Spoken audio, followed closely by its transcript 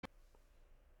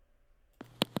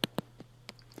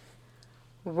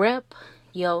Rep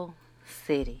your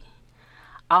city.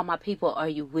 All my people, are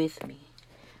you with me?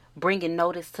 Bringing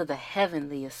notice to the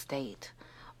heavenly estate.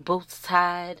 Boots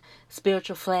tied,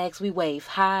 spiritual flags we wave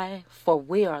high, for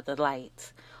we are the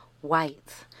light.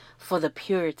 White for the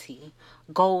purity,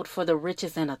 gold for the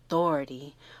riches and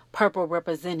authority, purple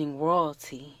representing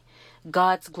royalty.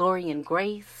 God's glory and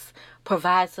grace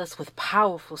provides us with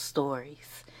powerful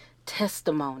stories,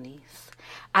 testimonies.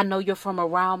 I know you're from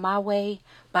around my way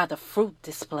by the fruit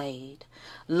displayed.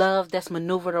 Love that's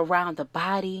maneuvered around the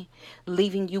body,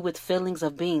 leaving you with feelings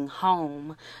of being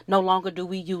home. No longer do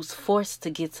we use force to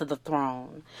get to the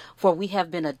throne, for we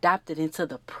have been adopted into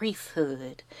the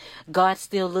priesthood. God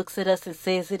still looks at us and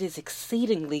says it is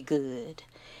exceedingly good.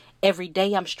 Every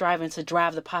day I'm striving to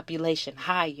drive the population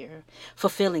higher,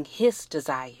 fulfilling His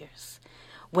desires.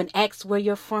 When asked where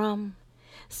you're from,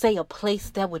 say a place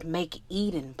that would make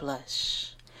Eden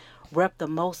blush. Rep the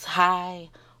Most High,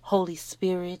 Holy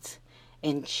Spirit,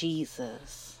 and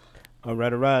Jesus. All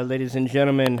right, ladies and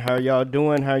gentlemen, how y'all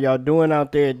doing? How y'all doing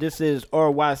out there? This is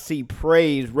RYC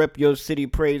Praise, Rep Your City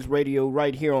Praise Radio,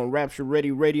 right here on Rapture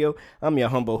Ready Radio. I'm your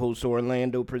humble host,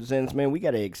 Orlando Presents. Man, we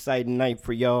got an exciting night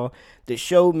for y'all. The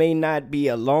show may not be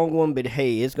a long one, but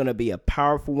hey, it's going to be a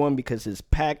powerful one because it's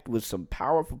packed with some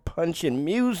powerful punching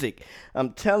music.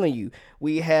 I'm telling you,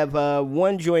 we have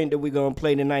one joint that we're going to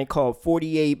play tonight called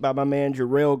 48 by my man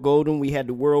Jarrell Golden. We had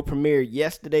the world premiere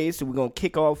yesterday, so we're going to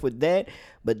kick off with that.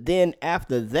 But then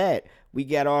after that, we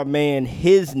got our man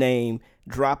His Name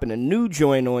dropping a new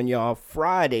joint on y'all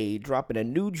Friday, dropping a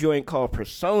new joint called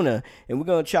Persona, and we're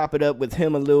going to chop it up with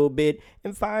him a little bit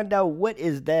and find out what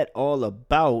is that all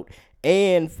about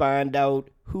and find out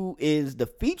who is the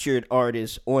featured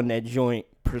artist on that joint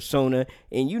Persona.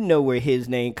 And you know where His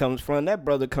Name comes from. That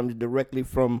brother comes directly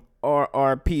from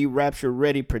RRP, Rapture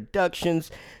Ready Productions.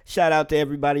 Shout out to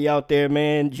everybody out there,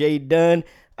 man. Jay Dunn.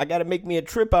 I got to make me a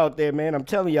trip out there, man. I'm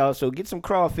telling y'all, so get some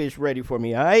crawfish ready for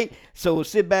me, all right? So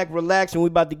sit back, relax, and we're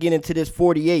about to get into this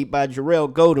 48 by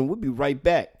Jarrell Golden. We'll be right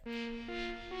back.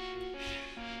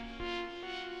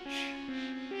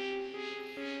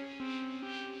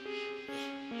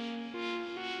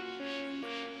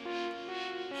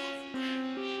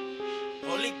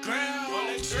 Holy ground,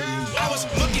 holy ground. I was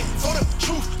looking for the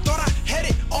truth, thought I had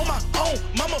it on my own.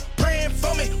 Mama praying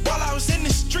for me while I was in the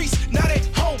streets, not at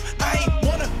home. I ain't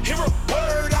wanna hear a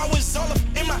word, I was all up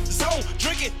in my zone.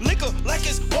 Drinking liquor like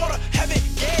it's water, having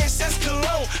gas, that's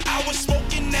cologne. I was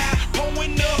smoking now,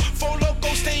 pulling up, Four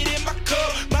Loko stayed in my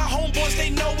cup. My homeboys, they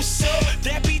know what's up.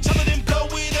 That beach, other than blow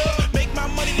it up. Make my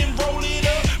money, then roll it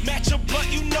up. Match a blunt,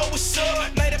 you know what's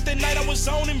up. Night after night, I was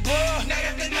zoning, bruh. Night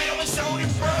after night, I was zoning,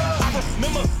 bruh. I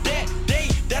remember that day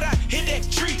that I hit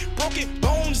that tree. Broken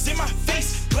bones in my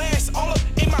face, glass all up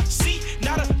in my seat.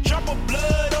 Not a drop of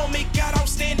blood on me, got out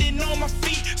standing on my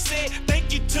feet. Said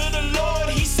thank you to the Lord,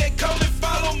 He said come and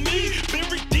follow me. Been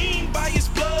redeemed by His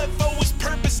blood for His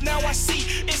purpose, now I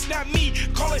see it's not me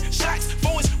calling shots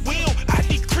for His will, I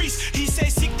decrease. He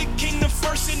said seek the kingdom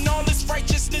first and all His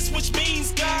righteousness, which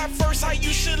means God first, how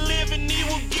you should live, and He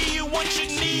will give you what you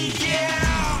need.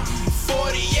 Yeah,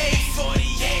 48,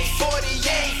 48,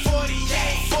 48,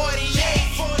 48,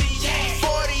 48, 48,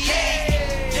 48,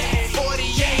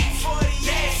 48,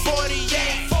 48, 48,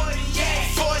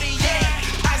 48,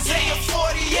 Isaiah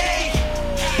 48.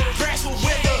 Grass will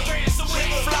wither,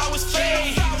 flowers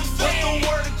fade, but the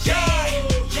word of God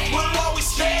will always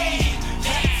stay.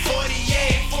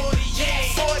 48,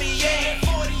 48, 48,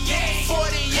 48,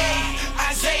 48,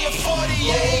 Isaiah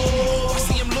 48.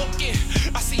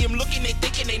 I see him looking, they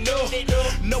thinking they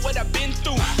know what I've been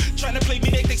through. Trying to play me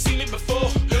like they seen me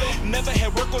before. Never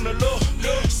had work on the law.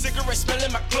 Cigarettes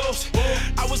smelling my clothes.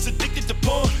 I was addicted to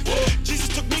porn. Jesus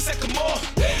took me, said come on.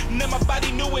 Now my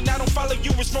body knew and I don't follow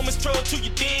you. It's Romans 12 till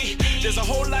you dig. There's a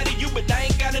whole lot of you, but I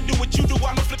ain't gotta do what you do.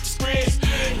 I'ma flip the script.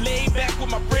 Lay back with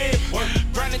my bread.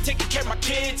 Grinding, taking care of my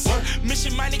kids.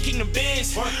 Mission minded kingdom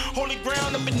biz. Holy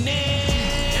ground up in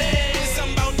there.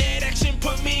 Something about that action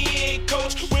put me in,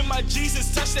 coach. When my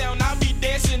Jesus touchdown, I'll be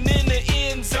dancing in the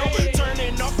end zone.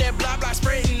 Turning off that blah blah,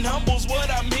 spreading humble's what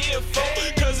I'm here for.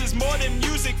 Cause it's more than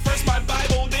music, first my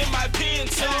Bible, then my pen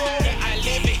tone. I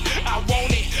live it, I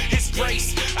want it, His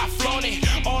grace, I flaunt it,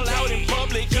 all out in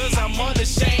public cause I'm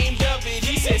unashamed of it.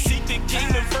 He said seek the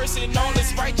kingdom first and all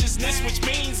His righteousness, which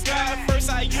means God first,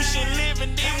 how you should live,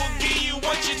 and He will give you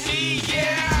what you need.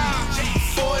 Yeah,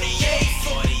 48,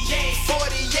 48,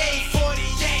 48,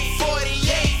 48,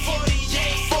 48,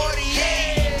 48, 48,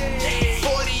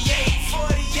 48,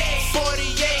 48,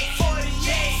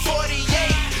 48,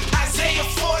 48, Isaiah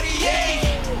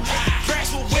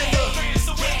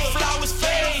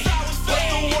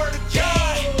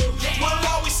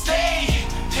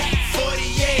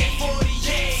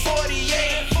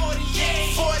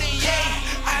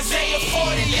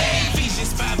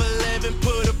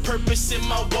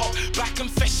By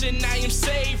confession, I am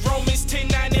saved. Romans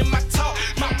 10:9 in my talk.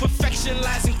 My perfection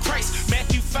lies in Christ.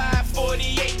 Matthew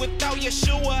 5:48. Without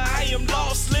Yeshua, I am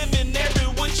lost. Living every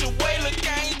which way. Look,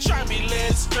 I ain't trying to be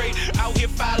led straight. Out here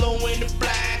following the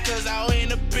blind, cause I'll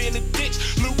end up in a ditch.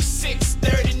 Luke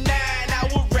 6:39. I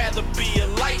would rather be a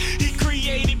light. He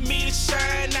created me to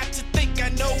shine, not to think I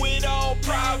know it all.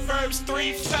 Proverbs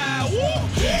 3:5.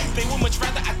 They would much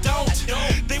rather I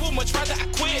don't. They would much rather I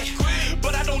quit.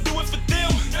 But I don't do it for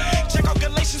them. Check out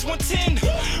Galatians 1:10.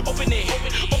 Open it,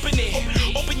 open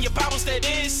it, open your Bibles, that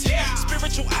is.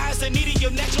 Spiritual eyes that needed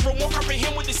your natural won't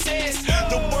comprehend what it says.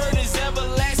 The word is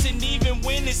everlasting, even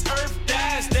when this earth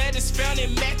dies. That is found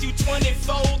in Matthew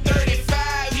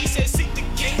 24:35. He said, seek the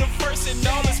kingdom first and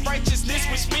all its righteousness,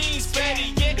 which means better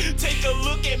yet, take a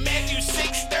look at Matthew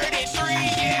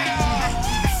 6:33. Yeah.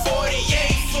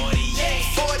 48, 48,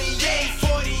 48,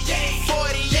 48,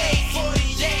 48,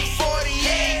 48,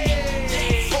 48,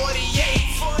 48,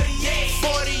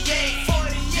 48,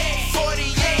 48,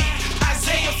 48,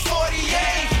 Isaiah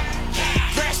 48.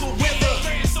 Grass will wither,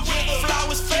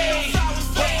 flowers fade,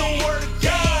 but the word of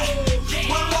God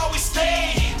will always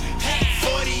stay.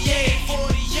 48,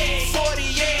 48,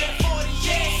 48,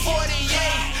 48,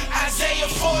 48, Isaiah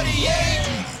 48.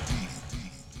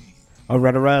 All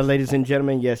right, ladies and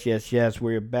gentlemen. Yes.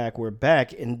 We're back.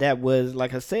 And that was,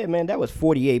 like I said, man, that was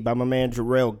 48 by my man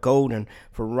Jarrell Golden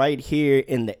from right here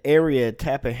in the area,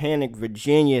 Tappahannock,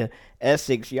 Virginia,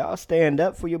 Essex. Y'all stand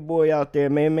up for your boy out there,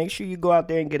 man. Make sure you go out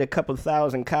there and get a couple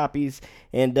thousand copies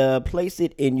and place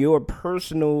it in your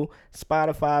personal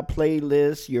Spotify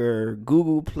playlist, your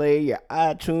Google Play, your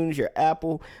iTunes, your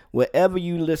Apple, wherever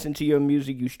you listen to your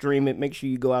music, you stream it. Make sure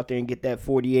you go out there and get that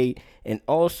 48. And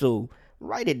also,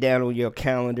 write it down on your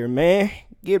calendar, man.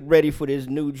 Get ready for this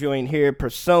new joint here,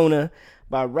 Persona,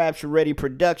 by Rapture Ready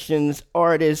Productions,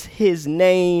 artist, his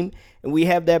name. And we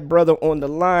have that brother on the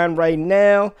line right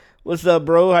now. What's up,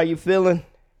 bro? How you feeling?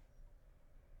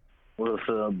 What's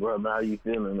up, brother? How you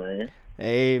feeling, man?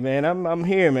 Hey, man, I'm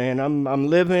here, man. I'm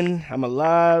living. I'm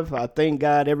alive. I thank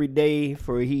God every day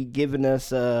for he giving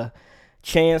us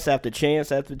chance after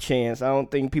chance after chance. I don't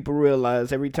think people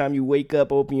realize every time you wake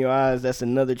up, open your eyes, that's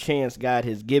another chance God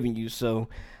has given you. So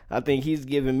I think he's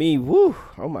giving me, oh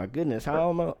my goodness,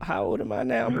 how old am I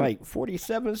now? I'm like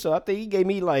 47, so I think he gave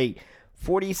me like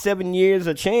 47 years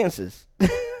of chances.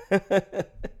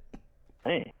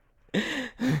 Hey,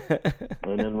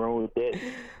 nothing wrong with that.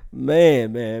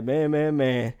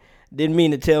 Man. Didn't mean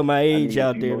to tell my age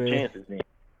out there, man. Chances, man.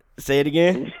 Say it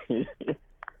again.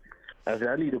 I said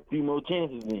I need a few more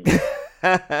chances then.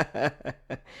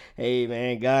 Hey,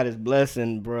 man, God is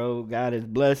blessing, bro. God is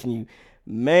blessing you.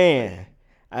 Man,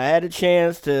 I had a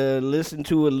chance to listen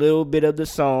to a little bit of the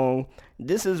song.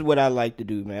 This is what I like to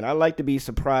do, man. I like to be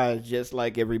surprised just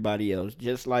like everybody else.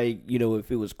 Just like,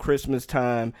 if it was Christmas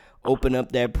time, open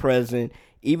up that present.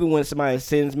 Even when somebody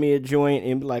sends me a joint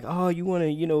and be like, oh, you want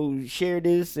to, share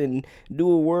this and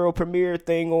do a world premiere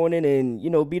thing on it and,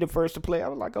 be the first to play. I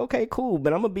was like, okay, cool.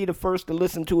 But I'm going to be the first to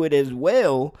listen to it as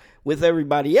well with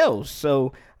everybody else.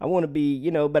 So I want to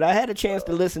be, but I had a chance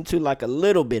to listen to like a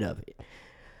little bit of it.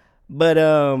 But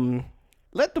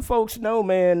let the folks know,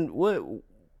 man,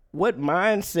 what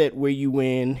mindset were you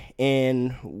in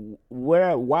and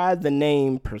why the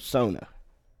name Persona?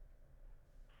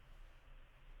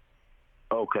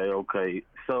 Okay.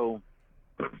 So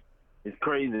it's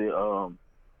crazy. The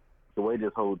way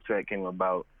this whole track came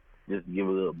about. Just to give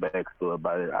a little backstory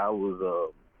about it. I was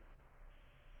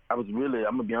really.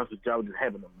 I'm gonna be honest with you. I was just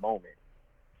having a moment,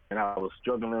 and I was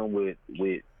struggling with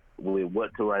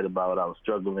what to write about. I was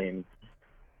struggling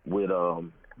with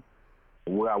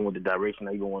where I wanted, the direction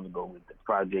I even wanted to go with the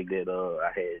project that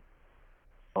I had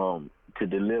to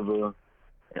deliver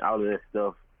and all of that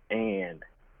stuff. And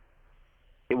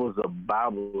it was a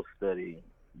Bible study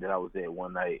that I was at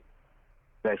one night,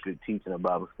 actually teaching a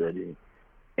Bible study,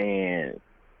 and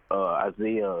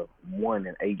Isaiah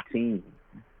 1:18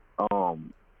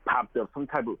 popped up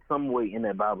some way in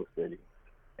that Bible study.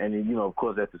 And then, of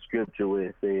course, that's the scripture where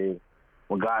it says,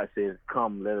 when God says,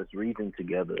 come, let us reason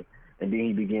together. And then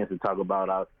he begins to talk about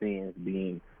our sins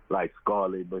being like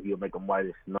scarlet, but he'll make them white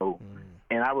as snow.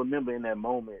 And I remember in that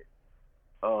moment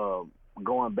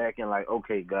going back and like,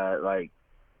 okay, God, like,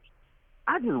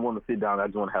 I just want to sit down. I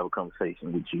just want to have a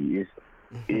conversation with you.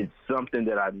 It's something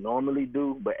that I normally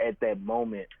do, but at that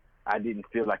moment, I didn't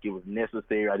feel like it was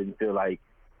necessary. I didn't feel like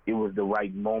it was the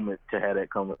right moment to have that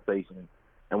conversation.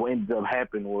 And what ended up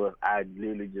happening was I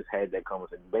literally just had that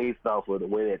conversation based off of the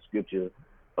way that scripture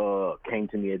came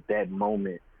to me at that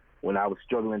moment when I was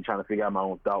struggling, trying to figure out my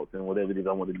own thoughts and whatever it is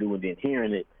I wanted to do, and then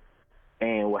hearing it.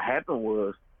 And what happened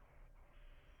was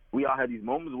we all have these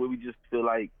moments where we just feel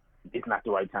like it's not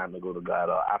the right time to go to God,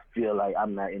 or I feel like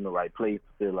I'm not in the right place.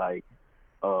 I feel like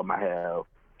I have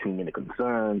too many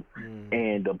concerns.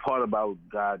 And the part about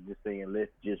God just saying,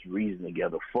 let's just reason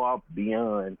together, far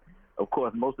beyond, of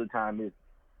course, most of the time it's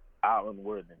our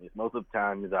unworthiness. Most of the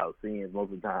time it's our sins.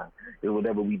 Most of the time it's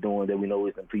whatever we doing that we know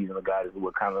isn't pleasing to God is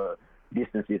what kind of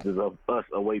distances of us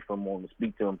away from Him to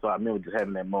speak to Him. So I remember just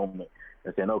having that moment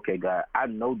and saying, okay, God, I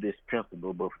know this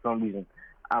principle, but for some reason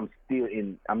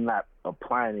I'm not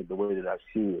applying it the way that I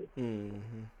should.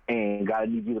 And God, I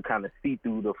need you to kind of see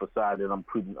through the facade that I'm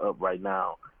putting up right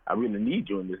now. I really need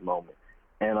you in this moment.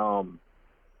 And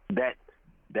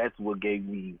that's what gave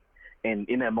me, and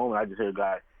in that moment I just heard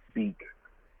God speak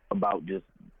about just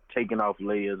taking off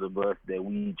layers of us that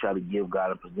we try to give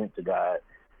God and present to God.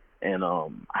 And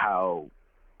how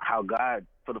God,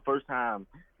 for the first time,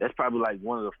 that's probably like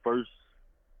one of the first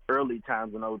early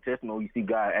times in the Old Testament where you see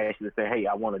God actually say, hey,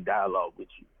 I want a dialogue with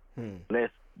you.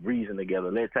 Let's reason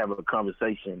together. Let's have a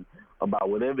conversation about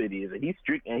whatever it is. And he's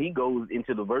strict, and he goes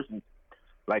into the verses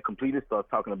like completely starts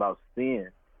talking about sin.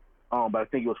 But I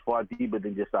think it was far deeper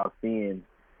than just our sins.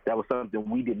 That was something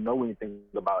we didn't know anything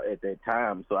about at that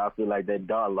time. So I feel like that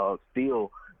dialogue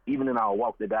still, even in our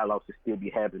walk, the dialogue should still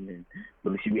be happening,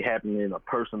 but it should be happening in a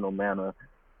personal manner,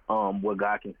 where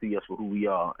God can see us for who we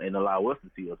are and allow us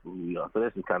to see us for who we are. So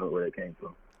that's just kind of where it came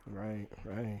from. Right.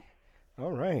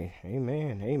 All right.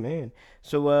 Amen.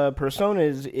 So, Persona,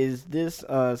 is this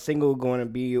single going to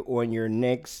be on your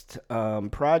next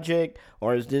project,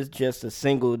 or is this just a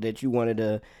single that you wanted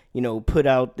to, put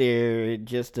out there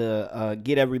just to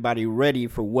get everybody ready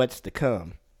for what's to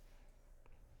come?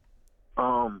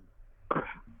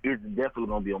 It's definitely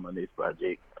going to be on my next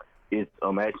project. It's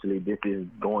actually this is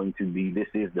probably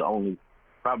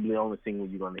the only single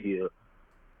you're going to hear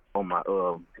on my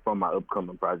from my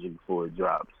upcoming project before it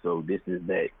drops. So this is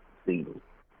that single.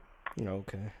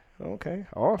 Okay.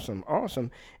 Awesome.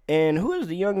 And who is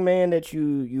the young man that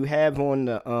you have on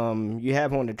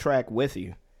the track with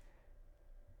you?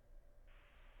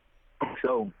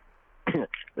 So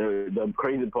the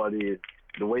crazy part is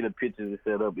the way the pictures are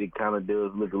set up. It kind of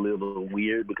does look a little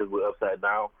weird because we're upside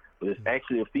down, but it's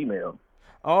actually a female.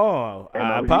 Oh, and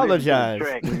I apologize.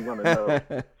 Track, you're gonna know.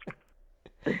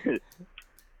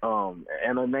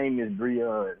 And her name is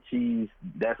Breon.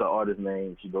 That's her artist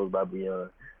name. She goes by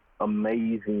Breon.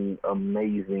 Amazing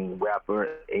rapper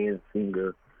and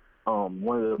singer.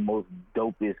 One of the most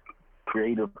dopest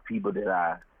creative people that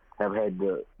I have had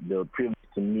the privilege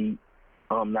to meet.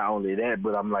 Not only that,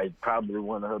 but I'm like probably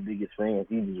one of her biggest fans.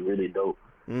 She's just really dope.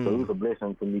 So it was a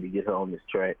blessing for me to get her on this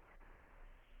track.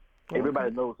 Okay.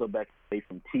 Everybody knows her back in the day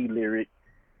from T-Lyric.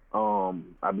 I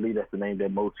believe that's the name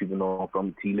that most people know her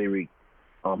from, T-Lyric.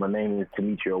 Her name is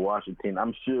Demetria Washington.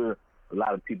 I'm sure a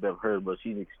lot of people have heard, but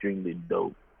she's extremely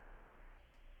dope.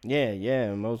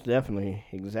 Yeah, most definitely.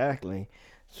 Exactly.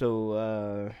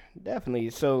 So, definitely.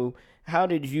 So, how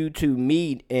did you two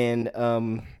meet, and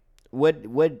what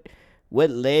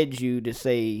led you to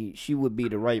say she would be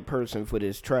the right person for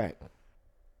this track?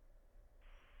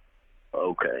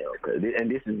 Okay.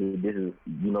 And this is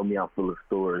me, I'm full of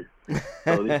stories.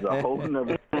 So this is a whole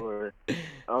nother story.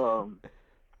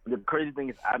 The crazy thing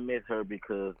is I met her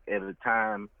because at a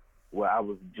time where I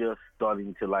was just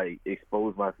starting to like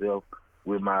expose myself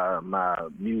with my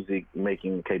music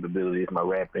making capabilities, my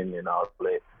rapping and all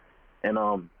that. And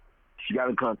she got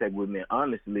in contact with me.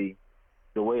 Honestly,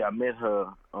 the way I met her,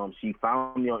 she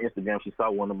found me on Instagram. She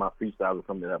saw one of my freestyles or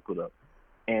something that I put up.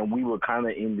 And we were kind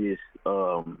of in this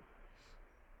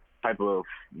type of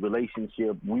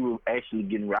relationship. I was actually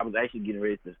getting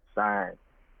ready to sign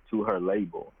to her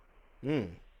label.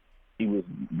 She was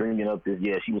bringing up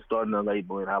she was starting a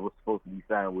label, and I was supposed to be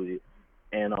signed with it.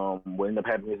 And what ended up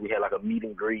happening is we had like a meet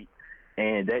and greet,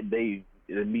 and that day,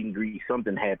 the meet and greet,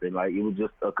 something happened. Like it was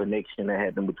just a connection that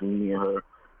happened between me and her,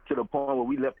 to the point where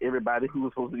we left everybody who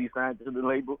was supposed to be signed to the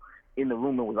label in the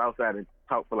room and was outside and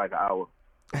talked for like an hour.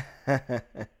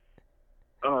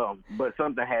 But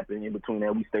something happened in between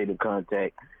that. We stayed in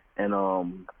contact, and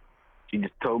she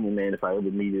just told me, man, if I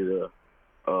ever needed her,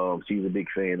 she was a big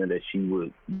fan, and that she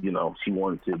would, she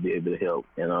wanted to be able to help.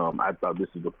 And I thought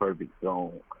this was the perfect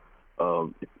song,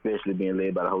 especially being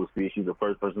led by the Holy Spirit. She's the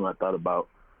first person I thought about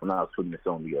when I was putting the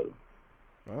song together.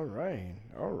 All right.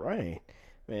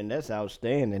 Man, that's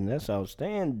outstanding.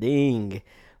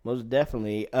 Most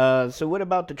definitely. So what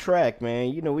about the track,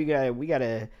 man?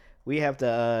 We have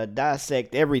to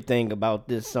dissect everything about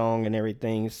this song and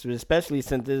everything, especially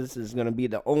since this is going to be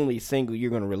the only single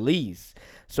you're going to release.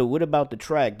 So what about the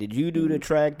track? Did you do the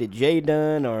track? Did Jay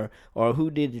done, or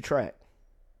who did the track?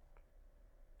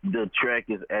 The track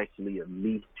is actually a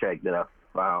lease track that I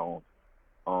found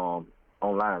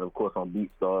online, of course, on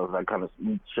BeatStars. I kind of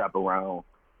shop around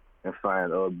and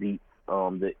find beats.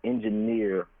 The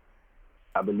engineer,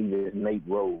 I believe, is Nate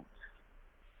Rhodes,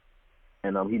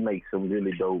 and he makes some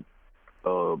really dope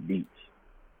beats.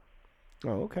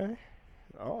 Oh, okay.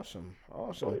 Awesome.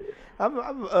 I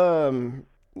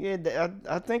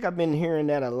think I've been hearing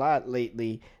that a lot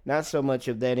lately. Not so much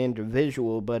of that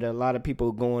individual, but a lot of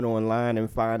people going online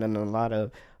and finding a lot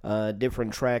of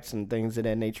different tracks and things of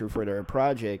that nature for their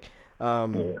project. I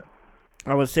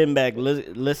was sitting back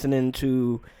listening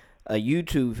to a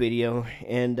YouTube video,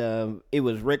 and it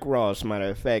was Rick Ross, matter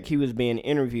of fact. He was being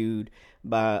interviewed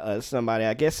by somebody.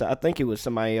 I think it was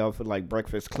somebody off of like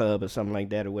Breakfast Club or something like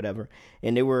that or whatever,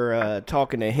 and they were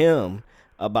talking to him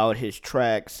about his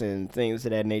tracks and things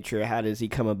of that nature. How does he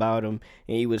come about them?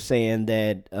 And he was saying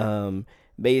that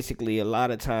basically a lot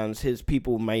of times his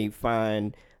people may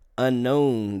find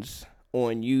unknowns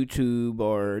on YouTube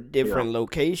or different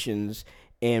locations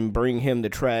and bring him the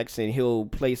tracks, and he'll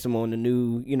place them on the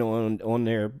new,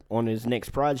 on his next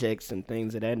projects and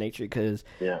things of that nature. Because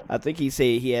I think he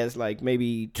said he has like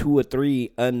maybe 2 or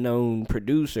 3 unknown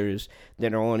producers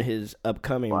that are on his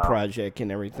upcoming project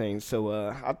and everything. So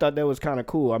I thought that was kind of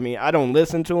cool. I mean, I don't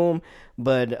listen to him,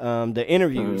 but the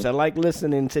interviews, I like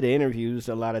listening to the interviews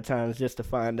a lot of times just to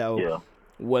find out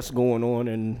what's going on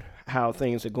and how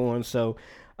things are going. So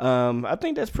I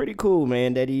think that's pretty cool,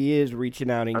 man, that he is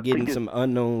reaching out and getting some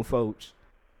unknown folks.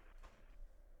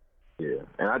 Yeah,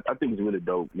 and I think it's really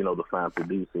dope, to find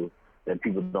producers that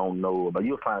people don't know about.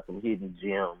 You'll find some hidden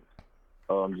gems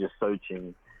just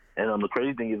searching. And the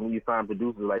crazy thing is when you find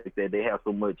producers like that, they have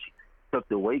so much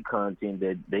tucked away content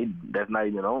that that's not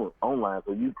even online.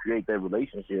 So you create that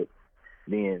relationship,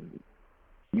 then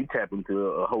you tap into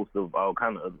a host of all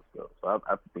kind of other stuff. So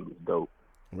I think it's dope.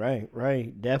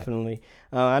 Right, definitely.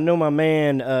 I know my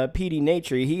man PD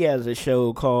Nature. He has a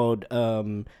show called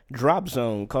Drop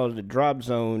Zone, called the Drop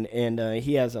Zone, and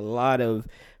he has a lot of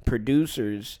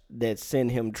producers that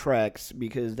send him tracks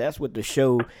because that's what the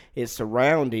show is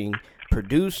surrounding,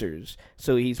 producers.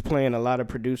 So he's playing a lot of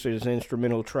producers'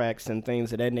 instrumental tracks and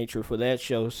things of that nature for that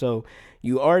show. So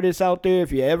you artists out there,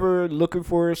 if you're ever looking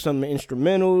for some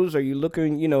instrumentals or you're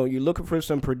looking for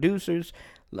some producers,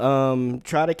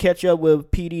 try to catch up with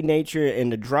PD Nature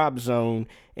and the Drop Zone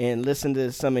and listen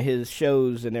to some of his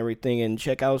shows and everything, and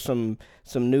check out some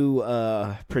new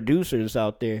producers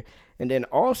out there. And then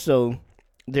also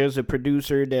there's a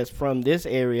producer that's from this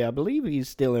area. I believe he's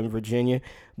still in Virginia,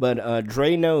 but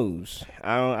Dre Knows.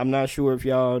 I'm not sure if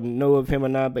y'all know of him or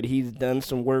not, but he's done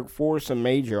some work for some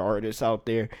major artists out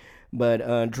there.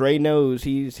 But Dre Knows,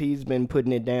 he's been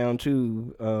putting it down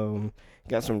too.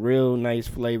 Got some real nice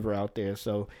flavor out there.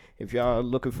 So if y'all are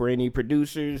looking for any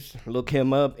producers, look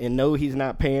him up, and no, he's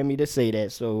not paying me to say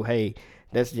that. So, hey,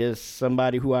 that's just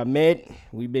somebody who I met.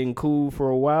 We've been cool for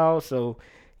a while, so,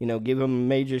 give him a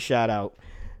major shout out.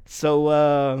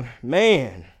 So,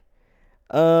 man,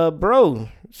 bro,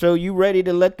 so you ready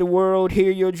to let the world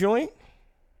hear your joint?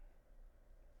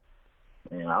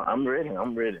 Man, I'm ready.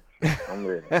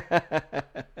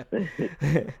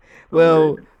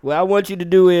 Well, what I want you to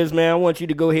do is, man, I want you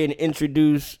to go ahead and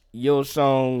introduce your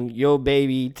song, Your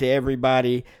Baby, to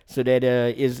everybody so that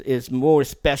it's more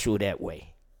special that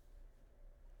way.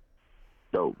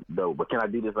 Dope. But can I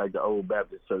do this like the old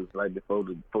Baptist church, like before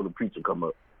the preacher come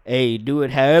up? Hey, do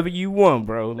it however you want,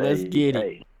 bro. Let's get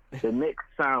it. The next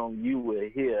sound you will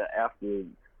hear after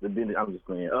I'm just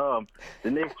playing. The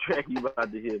next track you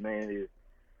about to hear, man, is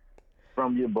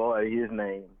from your boy, his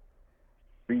name,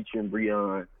 featuring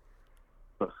Breon.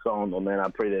 A song, man. I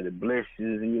pray that it blesses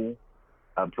you.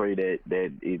 I pray that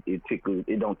it tickles.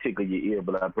 It don't tickle your ear,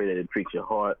 but I pray that it pricks your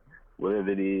heart.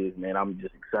 Whatever it is, man. I'm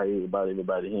just excited about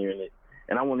everybody hearing it,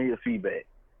 and I want to hear feedback.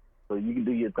 So you can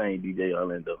do your thing, DJ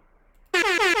Orlando.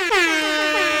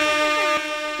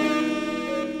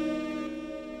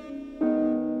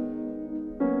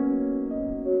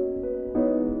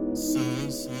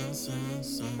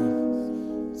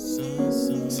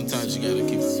 Sometimes you gotta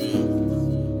keep it real.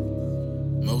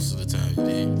 Most of the time you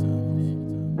did.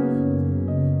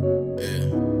 Yeah.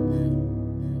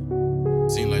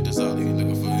 Seem like that's all they be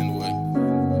looking for anyway.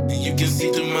 And you can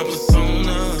see through my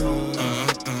persona.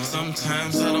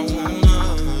 Sometimes I don't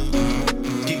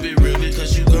wanna keep it real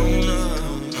because you gonna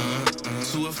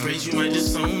too afraid you might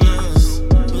disown us.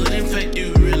 But in fact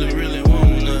you really, really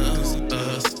want us.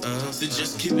 So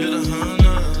just keep it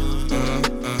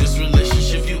 100. This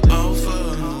relationship you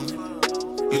offer,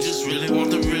 you just really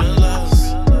want the real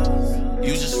us.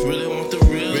 You just really want the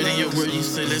real. Ready your word, you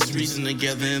say let's reach reason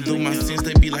together. And through my sins,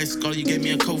 they be like, Scar, you gave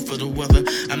me a coat for the weather.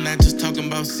 I'm not just talking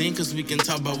about sin, cause we can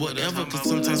talk about whatever. Cause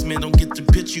sometimes men don't get the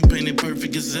picture you painted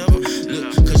perfect as ever.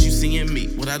 Look, cause you see in me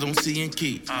what I don't see in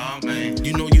Keith. Oh, man.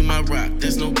 You know you my rock,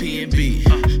 that's no P&B.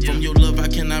 From your love, I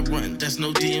cannot run, that's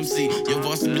no DMC. Your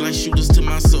voice be like shooters to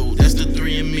my soul, that's the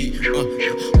 3 in me.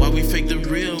 Why we fake the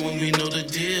real when we know the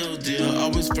deal?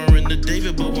 Always referring to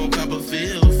David, but won't pop a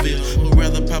feel. Would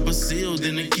rather pop a seal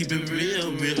than to keep it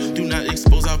real. Do not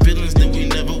expose our feelings, then we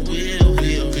never will.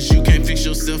 Cause you can't fix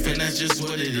yourself, and that's just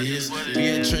what it is. We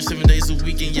at church 7 days a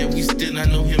week, and yet we still not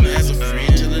know him as a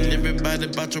friend. Telling everybody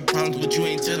about your problems, but you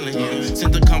ain't telling him.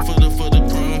 Send the comforter for the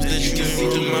crumbs that you can see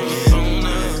through my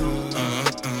persona.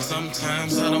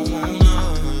 Sometimes I don't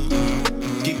wanna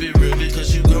keep it real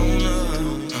because you gonna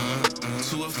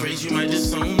too afraid you might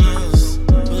disown us.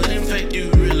 But in fact,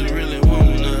 you really, really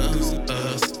want us.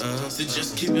 So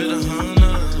just keep it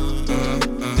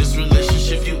 100. This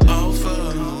relationship you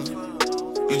offer,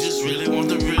 you just really want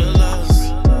the real us.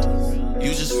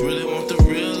 You just really want the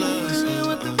real us. Really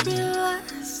want the real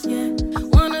us, yeah.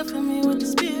 Wanna fill me with the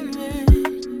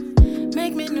spirit.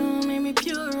 Make me new, make me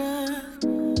purer.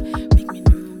 Make me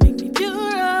new, make me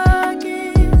purer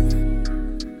again.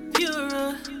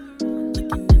 Purer.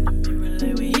 Looking in the mirror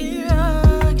like we're here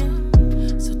again.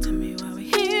 So tell me why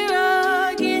we're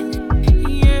here again.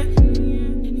 Yeah,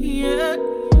 yeah.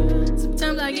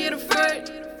 Sometimes I get afraid.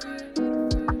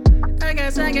 I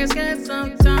guess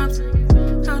sometimes I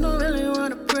don't really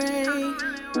wanna pray. I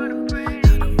don't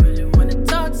really wanna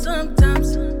talk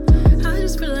sometimes. I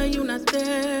just feel like you're not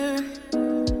there.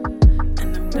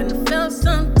 And I'm gonna fail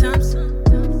sometimes.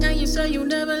 And you say you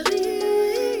never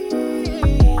leave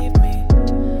me.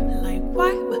 Like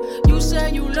why? But you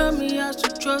say you love me, I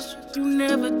should trust you. You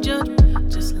never judge.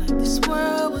 Just like this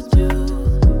world would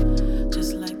do.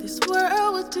 Just like this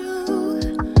world would do.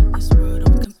 This world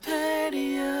don't compare to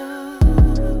you.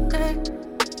 Hey,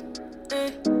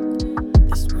 hey.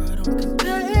 This world don't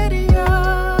compare to you.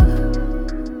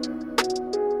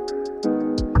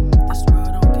 This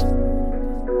world don't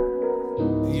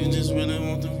compare. You just really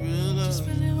want the real us. Just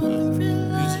really want the real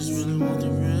You us. just really want the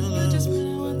real You us. just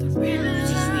really want the real us.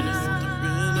 You just really want the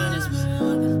real us.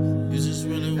 You just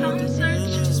really want the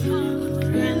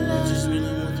real us. You just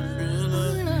really want the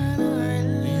real us. You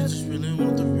just really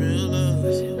want the real us. You just really want the real us. You just really want the real us.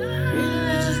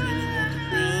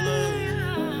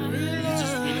 You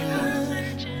just really want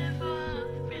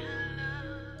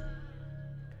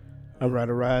All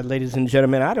right, ladies and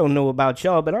gentlemen. I don't know about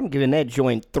y'all, but I'm giving that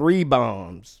joint 3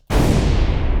 bombs.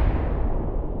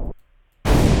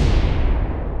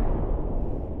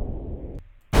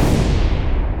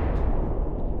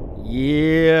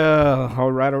 Yeah,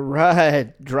 all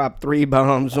right. Drop 3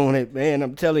 bombs on it, man.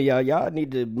 I'm telling y'all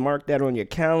need to mark that on your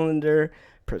calendar.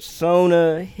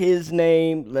 Persona, his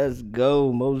name, let's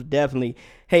go, most definitely.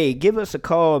 Hey, give us a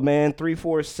call, man.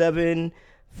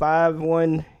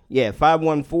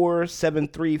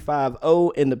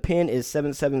 514-7350, and the pin is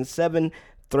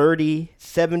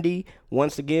 777-3070.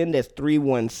 Once again, that's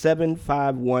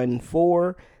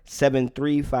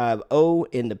 317-514-7350,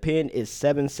 and the pin is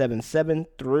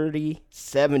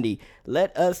 777-3070.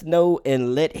 Let us know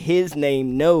and let his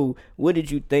name know, what did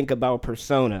you think about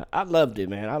Persona? I loved it,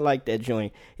 man. I like that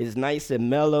joint. It's nice and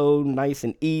mellow, nice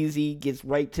and easy, gets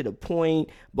right to the point.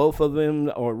 Both of them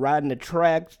are riding the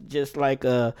tracks just like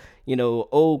a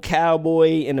old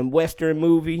cowboy in a western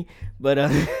movie. But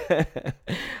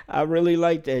I really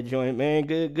like that joint, man.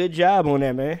 Good job on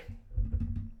that, man.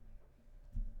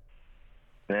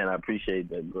 Man, I appreciate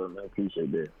that, brother. I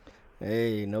appreciate that.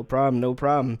 Hey, no problem.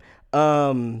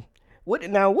 What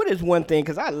is one thing?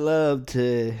 Because I love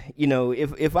to,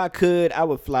 if I could, I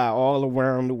would fly all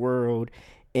around the world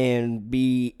and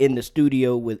be in the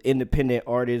studio with independent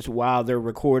artists while they're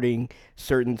recording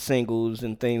certain singles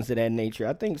and things of that nature.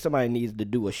 I think somebody needs to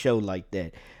do a show like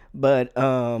that. But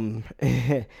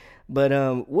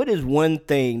what is one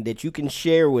thing that you can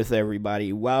share with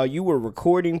everybody while you were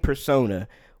recording Persona?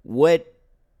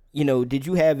 Did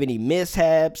you have any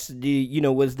mishaps?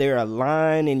 Was there a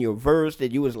line in your verse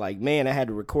that you was like, man, I had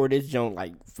to record this joint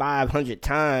like 500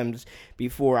 times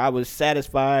before I was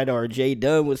satisfied, or Jay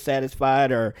Dunn was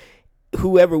satisfied, or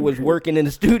whoever was working in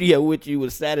the studio with you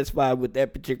was satisfied with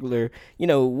that particular,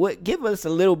 give us a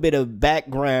little bit of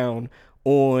background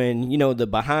on, the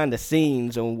behind the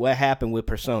scenes on what happened with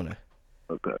Persona.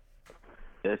 Okay.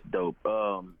 That's dope.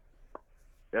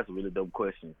 That's a really dope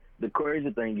question. The crazy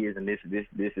thing is, and this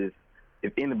is,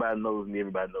 if anybody knows me,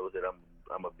 everybody knows that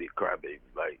I'm a big crybaby.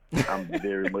 Like, I'm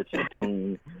very much in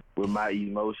tune with my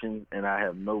emotions, and I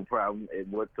have no problem at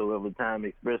whatsoever time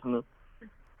expressing them.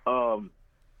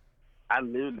 I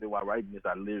literally, while writing this,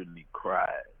 I literally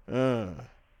cried.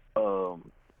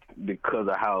 Because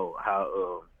of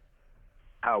how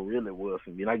real it was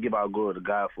for me. And I give all glory to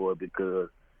God for it because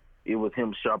it was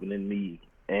him sharpening me.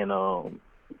 And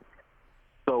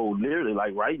so literally,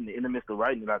 like writing it, in the midst of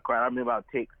writing it, I cried. I remember I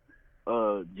text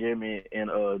Jeremy and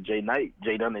J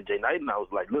Dunn and J Knight, and I was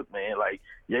like, look, man, like,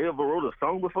 you ever wrote a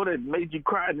song before that made you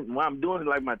cry? And while I'm doing it,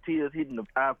 like my tears hitting the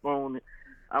iPhone,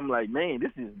 I'm like, man,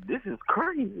 this is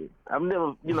crazy. I've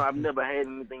never had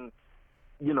anything,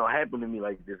 happen to me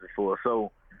like this before.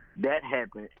 So that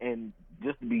happened, and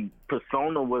just to be,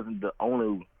 Persona wasn't the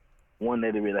only one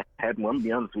that it really happened. I'm gonna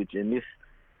be honest with you, and this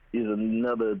is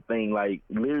another thing. Like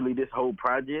literally, this whole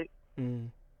project,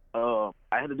 I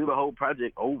had to do the whole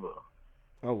project over.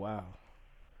 Oh wow.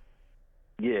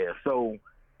 Yeah, so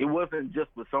it wasn't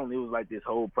just Persona. It was like this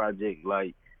whole project.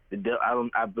 Like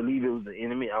I believe it was the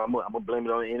enemy. I'm gonna blame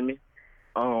it on the enemy.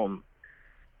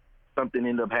 Something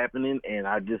ended up happening, and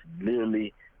I just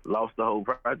literally lost the whole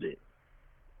project.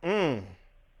 Man.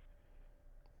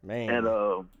 And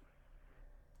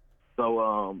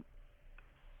so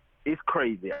it's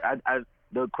crazy.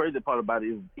 The crazy part about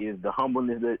it is the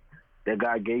humbleness that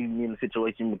God gave me in the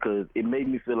situation, because it made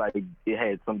me feel like it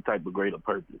had some type of greater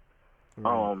purpose.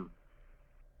 Mm-hmm.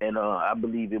 And I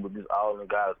believe it was just all in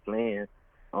God's plan.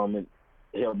 It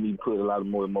helped me put a lot of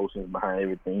more emotions behind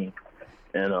everything,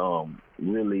 and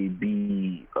really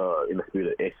be in the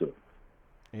spirit of excellence.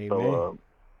 Amen. So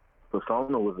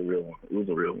Persona was a real one. It was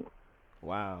a real one.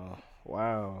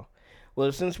 Wow.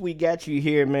 Well, since we got you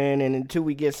here, man, and until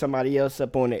we get somebody else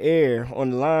up on the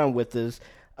line with us,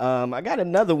 I got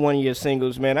another one of your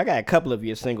singles, man. I got a couple of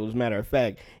your singles, matter of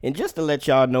fact. And just to let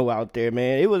y'all know out there,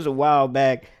 man, it was a while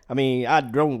back. I mean, I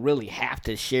don't really have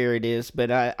to share this, but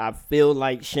I feel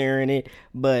like sharing it.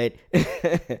 But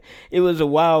it was a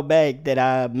while back that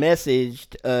I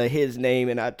messaged his name,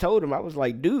 and I told him, I was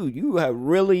like, dude, you have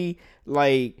really,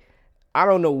 like, I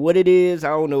don't know what it is. I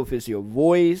don't know if it's your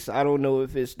voice. I don't know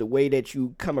if it's the way that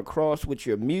you come across with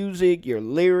your music, your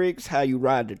lyrics, how you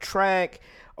ride the track,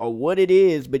 or what it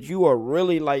is, but you are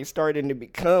really like starting to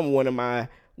become one of my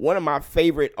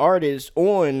favorite artists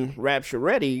on Rapture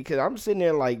Ready, because I'm sitting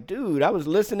there like, dude, I was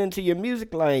listening to your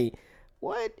music like,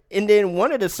 what? And then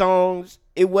one of the songs,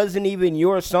 it wasn't even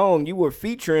your song. You were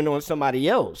featuring on somebody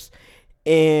else.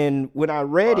 And when I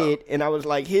read it and I was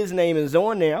like, his name is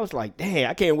on there, I was like, dang,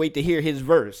 I can't wait to hear his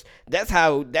verse. That's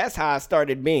how I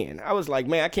started being. I was like,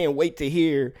 man, I can't wait to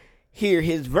hear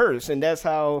his verse. And that's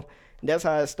how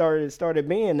it started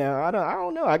being. Now I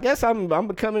don't know. I guess I'm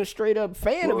becoming a straight up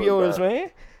fan of yours,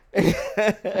 man.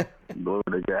 Glory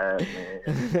to God,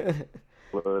 man.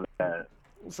 Glory to God.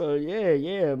 So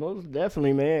yeah, most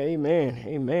definitely, man.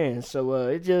 Amen. So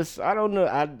it just, I don't know.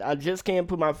 I just can't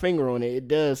put my finger on it. It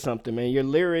does something, man. Your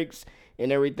lyrics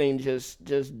and everything just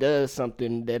does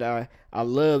something that I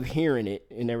love hearing it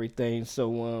and everything.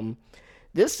 So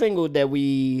this single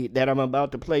that I'm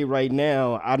about to play right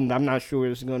now, I'm not sure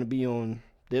it's going to be on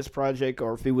this project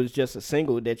or if it was just a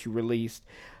single that you released.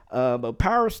 But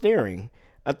Power Steering,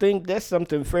 I think that's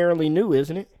something fairly new,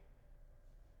 isn't it?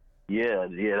 Yeah,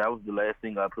 that was the last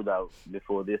thing I put out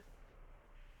before this.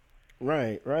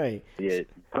 Right. Yeah,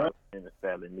 and it's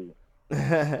fairly new.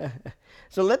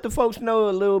 So let the folks know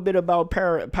a little bit about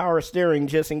Power Steering,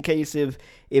 just in case if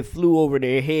it flew over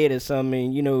their head or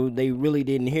something, they really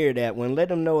didn't hear that one. Let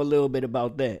them know a little bit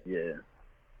about that. Yeah.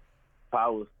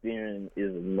 Power Steering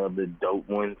is another dope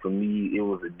one for me. It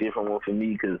was a different one for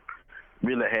me because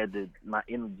really my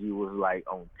energy was like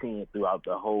on 10 throughout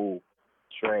the whole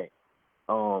track.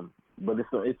 But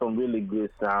it's some really good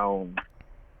sound.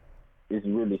 It's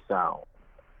really sound.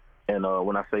 And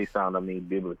when I say sound, I mean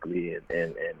biblically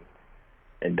and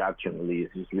doctrinally.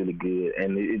 It's just really good.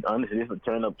 And honestly, it's a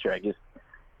turn-up track.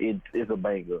 It's a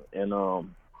banger. And I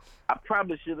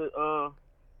probably should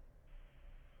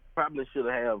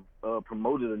have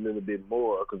promoted a little bit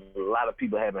more because a lot of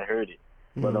people haven't heard it.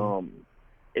 Mm-hmm. But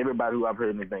everybody who I've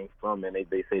heard anything from, and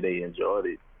they say they enjoyed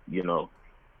it,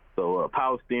 So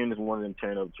Power Steering is one of them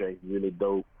turn-up tracks, really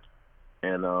dope.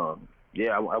 And I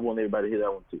want everybody to hear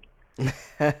that one too.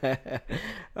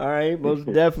 All right, most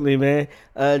definitely, man.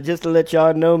 Just to let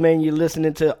y'all know, man, you're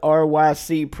listening to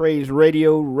RYC Praise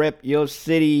Radio, Rep Your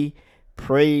City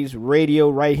Praise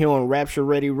Radio, right here on Rapture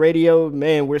Ready Radio.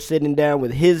 Man, we're sitting down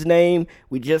with his name.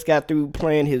 We just got through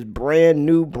playing his brand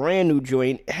new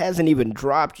joint. It hasn't even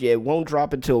dropped yet. Won't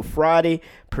drop until Friday.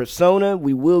 Persona,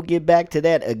 we will get back to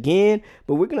that again,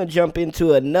 but we're going to jump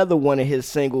into another one of his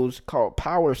singles called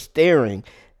Power Steering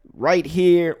right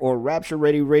here on Rapture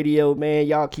Ready Radio. Man,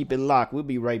 y'all keep it locked. We'll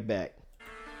be right back.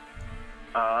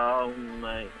 Oh,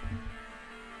 man.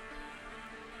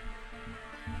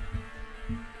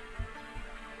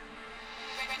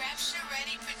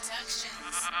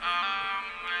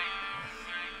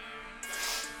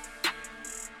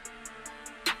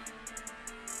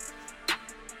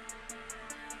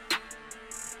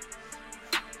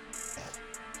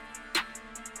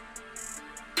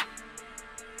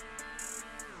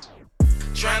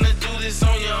 this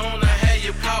on your own, I had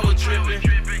your power tripping.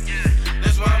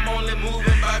 That's why I'm only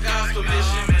moving by God's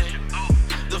permission.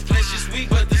 The flesh is weak,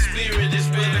 but the spirit is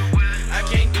willing. I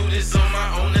can't do this on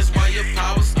my own, that's why your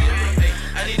power steering.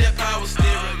 I need that power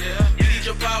steering. You need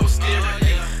your power steering.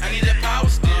 I need that power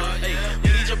steering.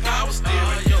 You need your power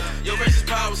steering. Your grace is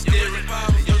power steering.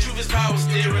 Your truth is power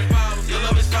steering. Your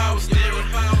love is power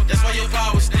steering. That's why your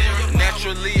power steering.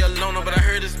 Naturally alone, but I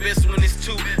heard it's best when it's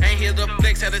two. Ain't here to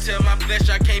flex, had to tell my flesh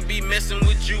I can't be messing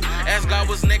with you. Ask God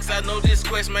what's next, I know this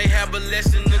quest may have a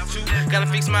lesson or two. Gotta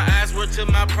fix my eyes, word to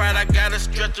my pride, I got a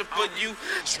stretcher for you.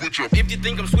 Switch up. If you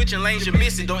think I'm switching lanes, you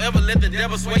miss it. Don't ever let the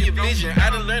devil sway your vision. I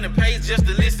done learned it pays just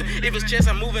to listen. If it's chess,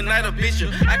 I'm moving like a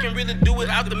bishop. I can really do it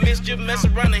out the mischief. Mess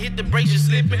around and hit the brakes, you're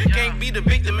slipping. Can't be the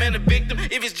victim and the victim.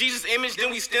 If it's Jesus' image,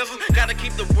 then we stencil. Gotta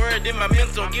keep the word in my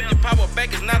mental. Give your power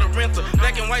back, it's not a rental.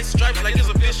 Black and white stripes like it's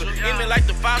official. In me like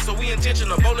the fire, so we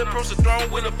intentional. Bullet approach the throne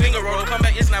with a finger roll. Come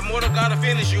back, it's not mortal, gotta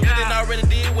finish you. You done already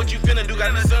did what you finna do.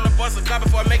 Gotta discern the bust a car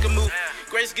before I make a move.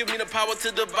 Grace give me the power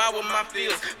to devour my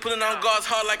fears. Putting on God's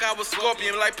heart like I was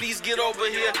Scorpion. Like, please get over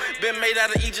here. Been made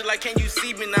out of Egypt, like, can you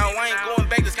see me now? I ain't going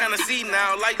back, this kind of see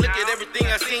now. Like, look at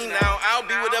everything I see now. I'll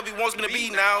be whatever he wants me to be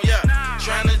now, yeah.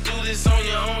 Trying to do this on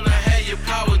your own, I had your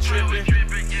power tripping.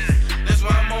 That's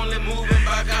why I'm only moving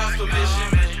by God's permission.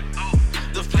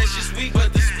 The flesh is weak,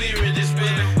 but the spirit is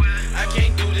willing. I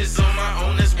can't do this on my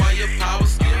own, that's why your power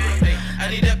steering. I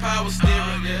need that power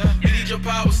steering, you need your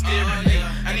power steering.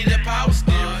 I need that power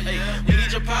steering, you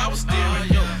need your power steering.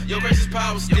 Your grace is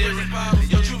power steering,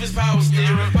 your truth is power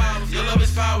steering. Your love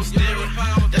is power steering,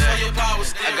 that's why your power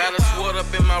steering. I got a sword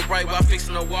up in my right while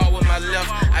fixing the wall with my left.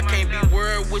 I can't be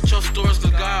worried with your stories,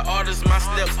 cause God orders my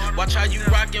steps. Watch how you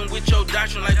rockin' with your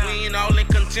doctrine like we ain't all in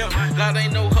contempt. God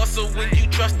ain't no hustle when you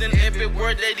trust in every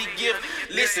word that he give.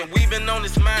 Listen, we been on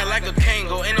this mind like a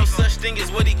Kango. Ain't no such thing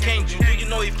as what he can't do. Do you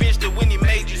know he finished it when he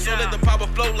made you? So let the power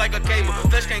flow like a cable.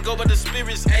 Flesh can't go, but the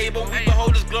spirit's able. We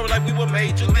behold his glory like we were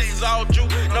made to. This is all true,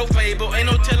 no fable. Ain't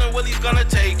no telling where he's gonna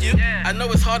take you. I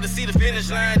know it's hard to see the finish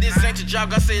line. This ain't your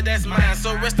job, God said that's mine.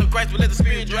 So rest in Christ, but let the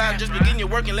spirit drive. Just begin your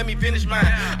work and let me finish mine.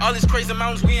 All these crazy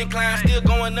mountains we incline, still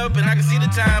going up, and I can see the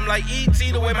time. Like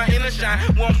E.T. the way my inner shine.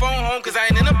 Won't phone home cause I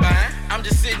ain't in a bind. I'm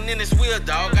just sitting in this wheel,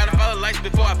 dog. Gotta follow lights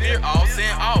before I veer off.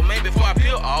 Saying all, man, before I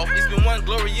peel off. It's been one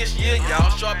glorious year, y'all.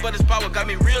 Sharp but his power got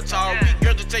me real tall.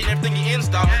 Regurgitating everything he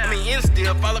install.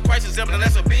 Instill. Follow Christ's example, and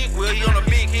that's a big wheel. He on a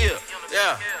big hill.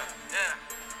 Yeah.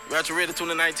 Ratchet Ready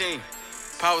 2019.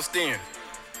 Power steering.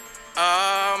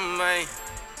 Oh, man.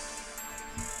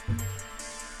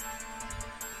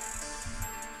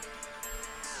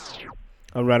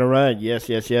 All right. Yes.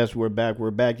 We're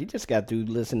back. You just got through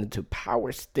listening to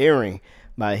Power Steering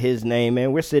by His Name,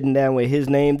 man. We're sitting down with His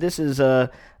Name. This is I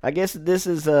guess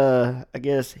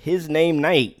His Name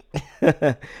night.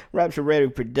 Rapture Ready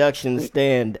Productions,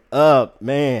 stand up,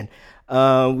 man.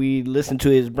 We listened to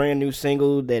his brand new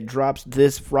single that drops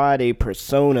this Friday,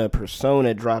 Persona.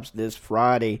 Persona drops this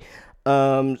Friday.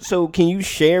 So can you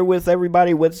share with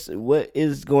everybody what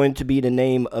is going to be the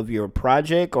name of your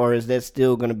project, or is that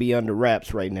still going to be under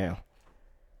wraps right now?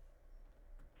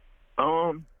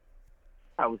 I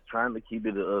was trying to keep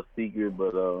it a secret,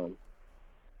 but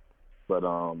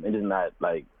it is not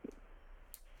like.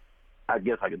 I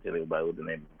guess I can tell everybody what the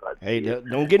name of the project Hey, is.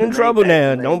 don't get in trouble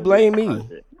now. Don't blame me.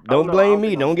 Don't blame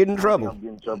me. Don't get in trouble. I'm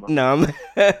getting in trouble. No,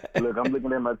 Look, I'm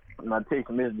looking at my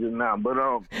text messages now, but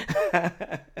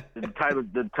the title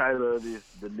of this,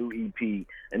 the new EP,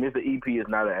 and this EP is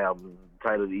not an album. The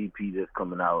title of the EP that's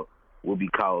coming out will be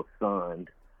called Sund,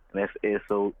 and that's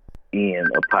SON''D.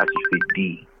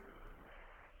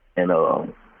 And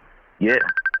yeah.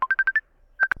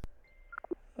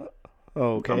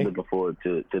 Okay. I'm looking forward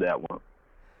to that one.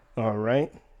 All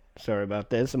right. Sorry about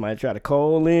that. Somebody try to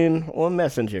call in on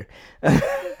Messenger. All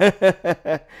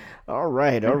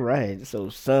right. So,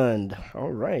 Sund.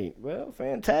 All right. Well,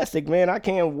 fantastic, man. I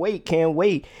can't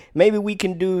wait. Maybe we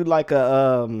can do like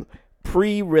a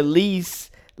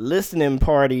pre-release listening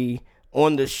party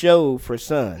on the show for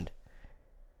Sund.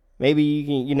 Maybe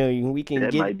you can, we can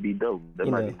that get. That might be dope.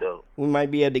 We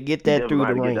might be able to get that through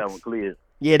the ranks. Get that one cleared.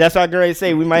 Yeah, that's what I'm going to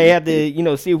say. We might have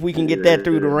to, see if we can get that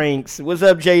through the ranks. What's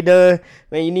up, J Dunn?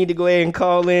 Man, you need to go ahead and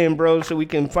call in, bro, so we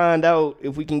can find out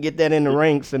if we can get that in the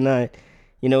ranks or not.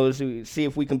 So see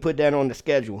if we can put that on the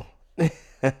schedule.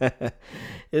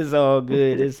 It's all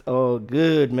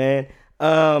good, man.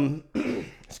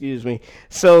 Excuse me.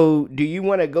 So, do you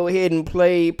want to go ahead and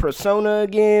play Persona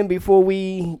again before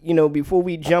we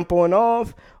jump on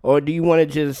off, or do you want to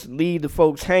just leave the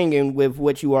folks hanging with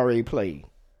what you already played?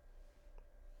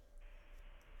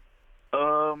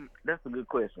 That's a good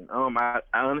question. I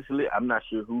honestly, I'm not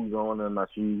sure who's on. I'm not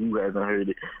sure who hasn't heard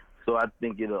it. So I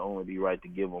think it'll only be right to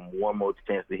give them one more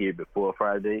chance to hear it before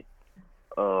Friday.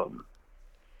 So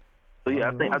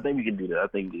yeah, I think we can do that. I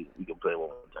think we can play one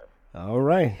more time. All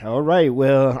right.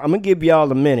 Well, I'm gonna give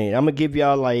y'all a minute. I'm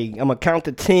gonna count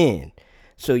to 10.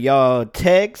 So y'all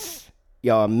text,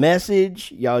 y'all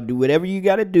message, y'all do whatever you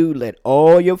gotta do. Let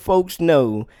all your folks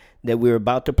know that we're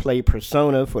about to play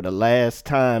Persona for the last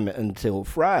time until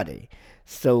Friday.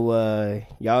 So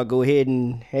y'all go ahead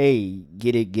and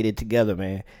get it together,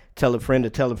 man. Tell a friend to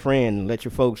tell a friend and let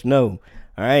your folks know.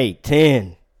 All right,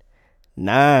 10,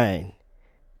 9,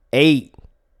 8,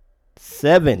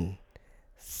 7,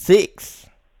 6,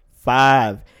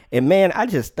 5. And man, I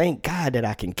just thank God that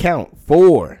I can count.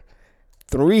 4,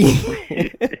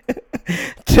 3,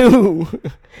 2.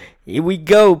 Here we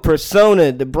go.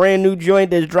 Persona, the brand new joint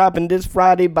that's dropping this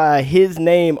Friday by His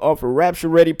Name off of Rapture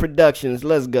Ready Productions.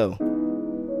 Let's go.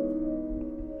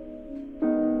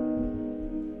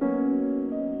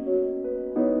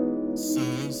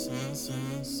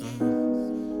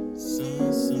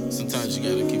 Sometimes you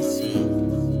gotta keep it real.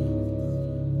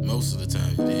 Most of the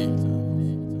time you did.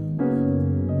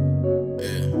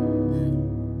 Yeah.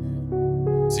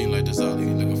 Seem like that's all you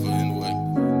looking for anyway.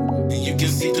 And you can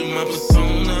see through my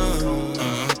persona.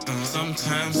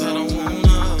 Sometimes I don't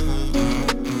wanna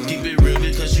keep it real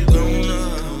because you gonna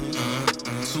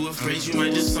too afraid you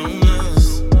might disown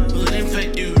us. But in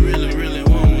fact you really, really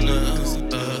want us.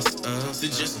 So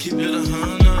just keep it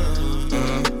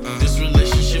 100. This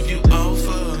relationship you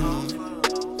offer,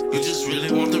 you just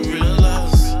really want the real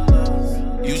us.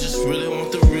 You just really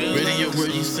want the real us. Ready your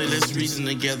word, you say let's reason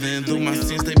together. And though my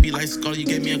sins they be like Scar, you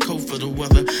gave me a coat for the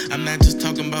weather. I'm not just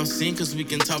talking about sin, cause we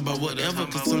can talk about whatever.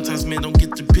 Cause sometimes men don't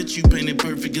get the picture you painted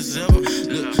perfect as ever.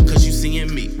 Look, cause you see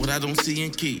in me what I don't see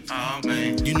in Keith. Oh,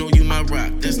 man. You know you my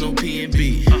rock, that's no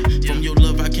P&B. From your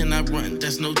love I cannot run,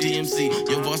 that's no DMC.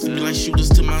 Your voice be like shooters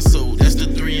to my soul, that's the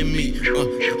 3 in me.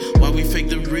 Why we fake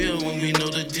the real when we know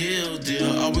the deal?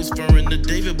 Always referring to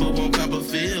David but won't pop a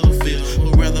feel.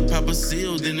 But rather pop a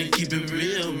seal than to keep it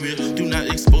real. Do not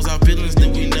expose our feelings,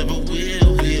 then we never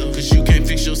will. Cause you can't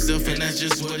fix yourself and that's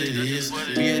just what it is.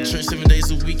 We at church 7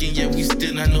 days a week and yet we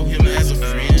still not know him as a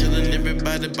friend. Telling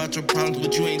everybody about your problems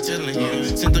but you ain't telling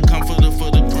him. Sent the comforter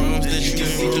for the crumbs that you can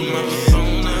see through my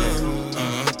persona.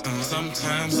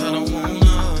 Sometimes I don't wanna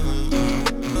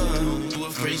too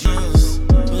afraid you us.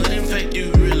 But in fact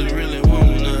you really, really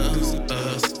want us.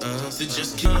 So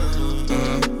just keep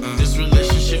this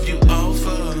relationship you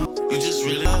offer. You just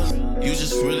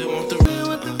really want the real.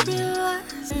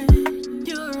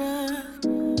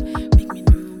 Make me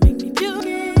new, make me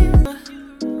beautiful.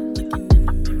 Looking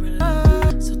in the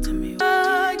mirror, so tell me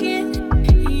again.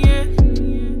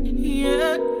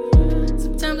 Yeah.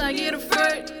 Sometimes I get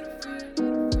afraid.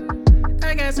 I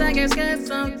guess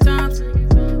sometimes I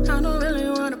don't really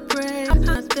wanna pray. I'm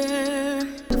out there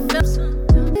to feel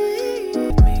something.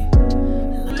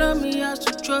 Love me, I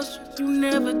should trust you. You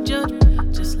never judge me,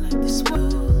 just like this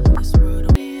world. This world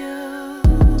don't compare.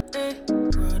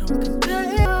 World don't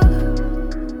compare.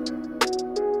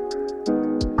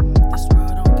 This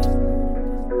world don't compare.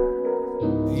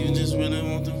 You just really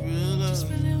want the real love. Just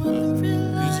really want the real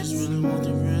You life. just really want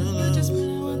the real love. Just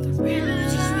really want the real life.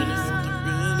 You just really want the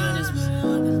real love. Just really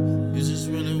want the You just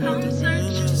really want the real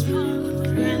love. just really want the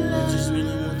real You life. just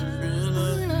really want the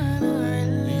real love.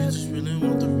 You just really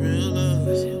want the real love.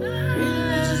 You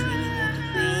just really want the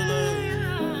real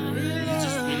love. You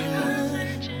just really want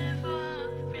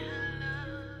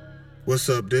What's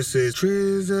up? This is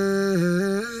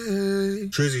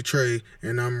Trizzy Trey,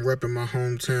 and I'm repping my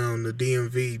hometown, the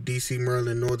DMV, DC,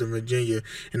 Maryland, Northern Virginia,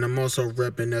 and I'm also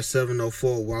repping that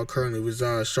 704 while I currently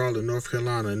reside Charlotte, North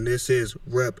Carolina, and this is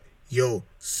Rep Yo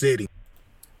City.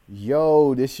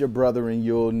 Yo, this your brother in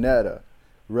Yul Netta,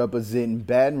 representing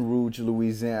Baton Rouge,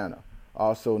 Louisiana,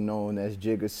 also known as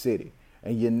Jigger City.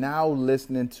 And you're now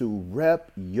listening to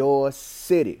Rep Your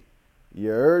City. You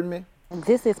heard me?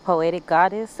 This is Poetic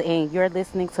Goddess, and you're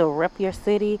listening to Rep Your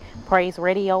City Praise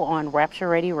Radio on Rapture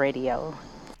Ready Radio.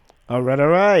 All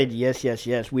right.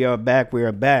 Yes. We are back.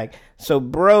 So,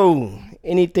 bro,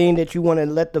 anything that you want to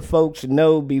let the folks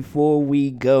know before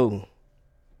we go?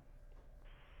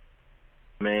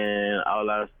 Man, all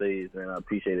I say is, man, I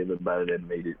appreciate everybody that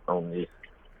made it on this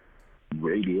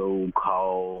radio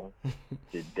call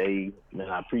today. Man,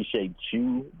 I appreciate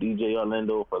you, DJ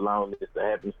Orlando, for allowing this to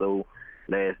happen so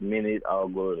last minute. All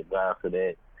glory to God for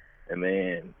that. And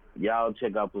man, y'all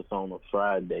check out Persona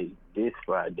Friday. This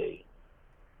Friday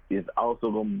is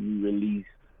also gonna be released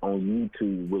on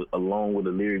YouTube along with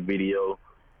a lyric video.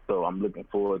 So I'm looking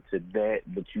forward to that,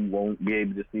 but you won't be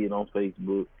able to see it on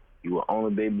Facebook. You will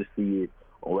only be able to see it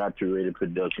on Rapture Ready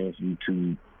Productions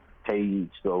YouTube page.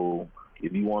 So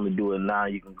if you want to do it now,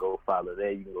 you can go follow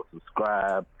that. You can go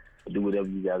subscribe, do whatever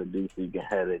you got to do so you can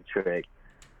have that track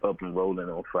up and rolling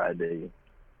on Friday.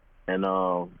 And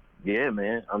yeah,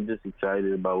 man, I'm just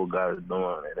excited about what God is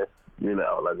doing, and that's really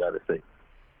all I got to say.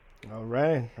 All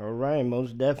right,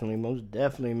 most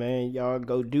definitely, man. Y'all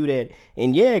go do that.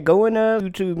 And yeah, go in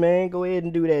YouTube, man. Go ahead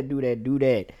and do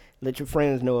that. Let your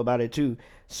friends know about it too.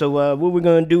 So what we're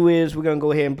gonna do is we're gonna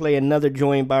go ahead and play another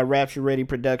joint by Rapture Ready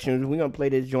Productions. We're gonna play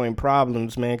this joint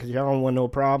Problems, man, because y'all don't want no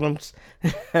problems.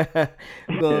 We're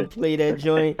gonna play that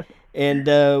joint, and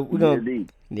we're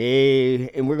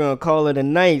gonna call it a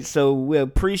night. So we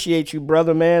appreciate you,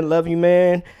 brother, man. Love you,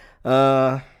 man.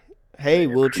 Hey,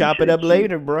 we'll chop it up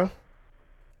later, bro.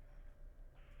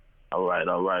 All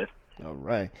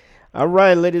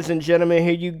right, ladies and gentlemen,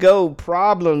 here you go.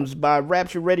 Problems by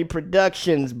Rapture Ready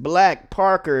Productions. Black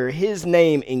Parker, His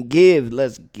Name, and Give.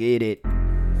 Let's get it.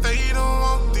 They don't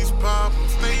want these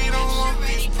problems. They don't want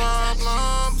these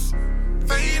problems.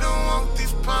 They don't want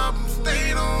these problems.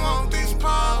 They don't want these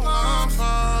problems.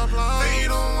 They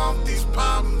don't want these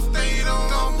problems. They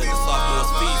don't want these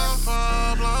problems.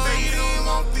 They don't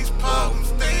want these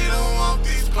problems. They don't want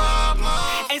these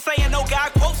problems. Ain't saying no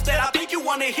God quotes that I think you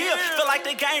wanna hear. Feel like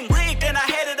the game rigged and I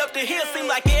headed up the hill. Seem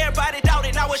like everybody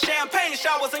doubted. Now with champagne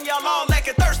showers and y'all all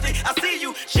lacking thirsty. I see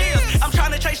you, cheers. I'm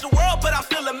trying to change the world, but I'm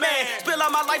still a man. Spill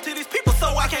out my life to these people,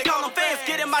 so I can't call them fans.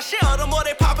 Get in my shell, the more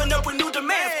they popping up with new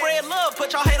demands. Spread love,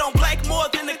 put y'all hate on black more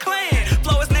than the Klan.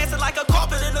 Flow is nasty like a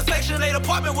carpet in a Section 8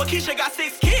 apartment where Keisha got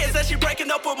 6 kids and she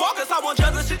breaking up with Marcus. I want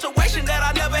just a situation that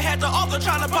I never had to offer.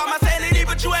 Trying to buy my sanity,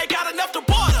 but you ain't got enough to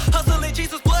barter. Hustling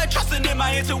Jesus blood, trusting in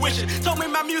my intuition. Told me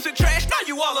my music trash, now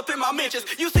you all up in my mentions.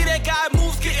 You see that guy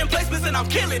moves, getting placements, and I'm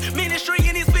killing. Ministry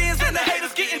in these spins and the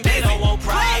haters getting dizzy. They don't want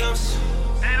problems.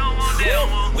 They don't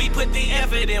want. We put the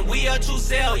effort in, we are true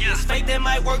failures. Fake that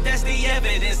might work, that's the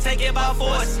evidence. Take it by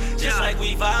force, just like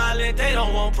we violent. They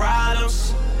don't want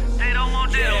problems. They don't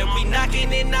want. Yeah, we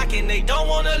knocking and knocking, they don't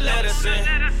wanna let us in.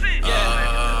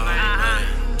 Yeah.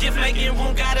 Gift making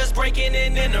room got us breaking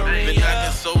and entering. Been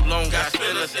knocking so long, got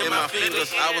spinners in my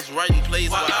fingers. I was writing plays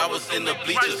while I was in the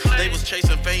bleachers. They was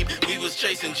chasing fame, we was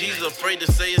chasing Jesus. Afraid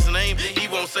to say his name, he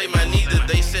won't say my neither.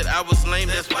 They said I was lame,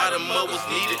 that's why the mud was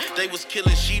needed. They was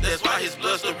killing sheep, that's why his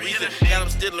blood's the reason. Got him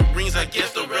stealing rings, I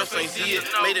guess the refs ain't see it.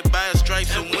 Made it by his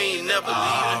stripes and we ain't never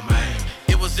leaving.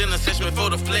 Was in a session before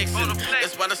the flexing.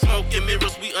 That's why the smoke and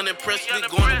mirrors, we unimpressed. We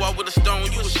going to war with a stone,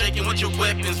 you was shaking with your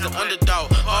weapons. The underdog,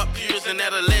 heart pures and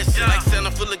adolescent. Like Santa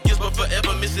full of gifts, but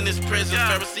forever missing his presence.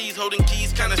 Pharisees holding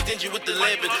keys, kinda stingy with the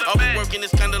leaven. All we working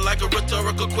is kinda like a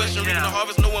rhetorical question. Reaping the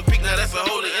harvest, no one picked, now that's a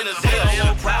holy intercession. They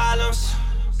don't want problems.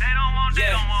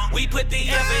 Yeah, we put the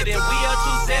effort in, we are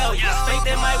true failures. Fake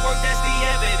that might work, that's the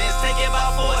evidence. Take it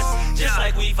by force, just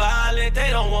like we violent. They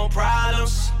don't want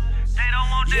problems.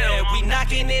 Yeah, we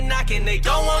knocking and knocking, they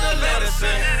don't wanna let us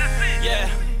in. Yeah.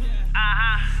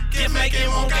 Gift making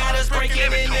room got us breaking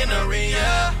and entering.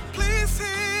 Yeah. Please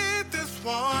heed this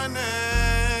warning.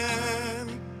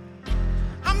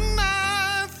 I'm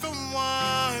not the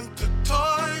one to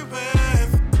toy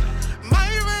with. My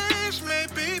rage may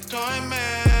be dormant,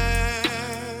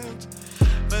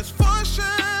 but for sure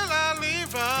I'll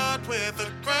leave out with a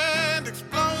grand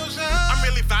explosion. I'm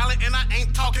really violent and I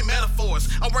ain't talking metaphors.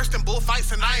 I'm worse than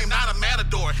bullfights and I am not a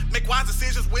matador. Make wise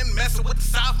decisions when messing with the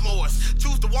sophomores.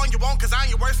 Choose the one you want cause I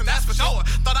ain't your worst and that's for sure.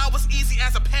 Thought I was easy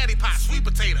as a patty pot, sweet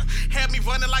potato. Had me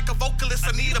running like a vocalist,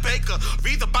 Anita Baker.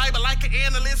 Read the Bible like an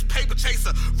analyst, paper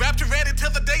chaser. Rapture ready till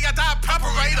the day I die,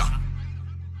 preparator.